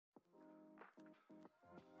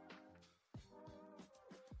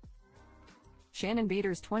Shannon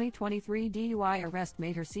Beador's 2023 DUI arrest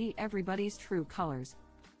made her see everybody's true colors.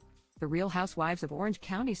 The Real Housewives of Orange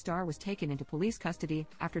County star was taken into police custody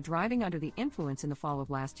after driving under the influence in the fall of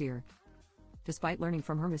last year. Despite learning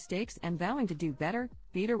from her mistakes and vowing to do better,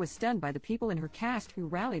 Beador was stunned by the people in her cast who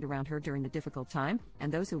rallied around her during the difficult time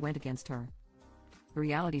and those who went against her. The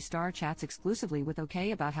reality star chats exclusively with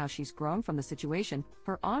OK about how she's grown from the situation,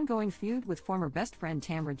 her ongoing feud with former best friend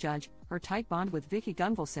Tamra Judge, her tight bond with Vicki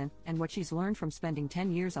Gunvalson, and what she's learned from spending 10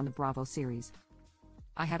 years on the Bravo series.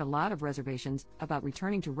 I had a lot of reservations about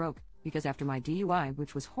returning to RHOC, because after my DUI,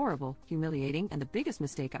 which was horrible, humiliating, and the biggest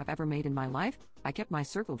mistake I've ever made in my life, I kept my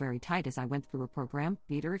circle very tight as I went through a program,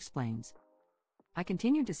 Beador explains. I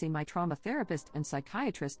continued to see my trauma therapist and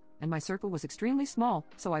psychiatrist, and my circle was extremely small,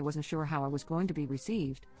 so I wasn't sure how I was going to be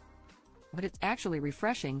received. But it's actually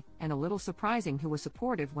refreshing, and a little surprising who was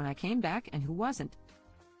supportive when I came back and who wasn't.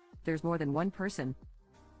 There's more than one person.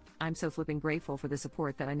 I'm so flipping grateful for the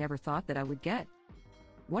support that I never thought that I would get.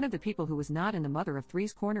 One of the people who was not in the mother of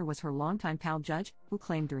three's corner was her longtime pal Judge, who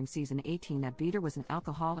claimed during season 18 that Beador was an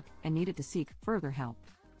alcoholic and needed to seek further help.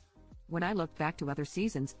 When I looked back to other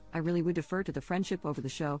seasons, I really would defer to the friendship over the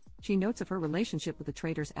show, she notes of her relationship with the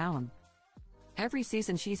traitor's alum. Every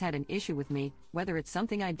season she's had an issue with me, whether it's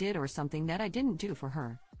something I did or something that I didn't do for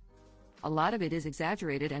her. A lot of it is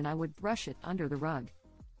exaggerated and I would brush it under the rug.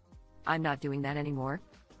 I'm not doing that anymore.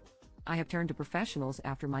 I have turned to professionals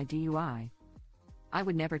after my DUI. I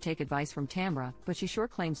would never take advice from Tamra, but she sure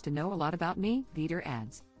claims to know a lot about me, Beador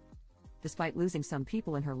adds. Despite losing some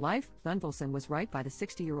people in her life, Gunvalson was right by the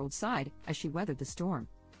 60-year-old side as she weathered the storm.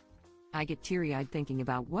 I get teary-eyed thinking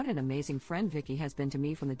about what an amazing friend Vicki has been to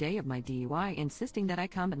me from the day of my DUI, insisting that I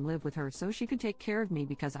come and live with her so she could take care of me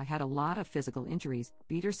because I had a lot of physical injuries,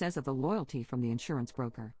 Beador says of the loyalty from the insurance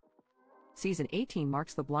broker. Season 18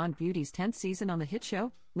 marks the blonde beauty's 10th season on the hit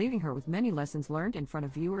show, leaving her with many lessons learned in front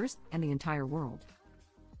of viewers and the entire world.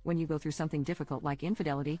 When you go through something difficult like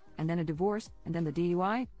infidelity, and then a divorce, and then the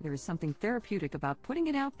DUI, there is something therapeutic about putting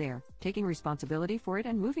it out there, taking responsibility for it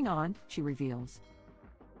and moving on, she reveals.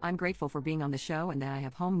 I'm grateful for being on the show and that I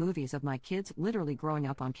have home movies of my kids literally growing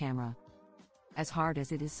up on camera. As hard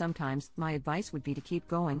as it is sometimes, my advice would be to keep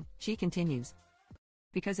going, she continues.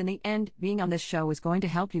 Because in the end, being on this show is going to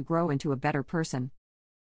help you grow into a better person.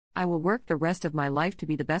 I will work the rest of my life to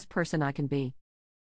be the best person I can be.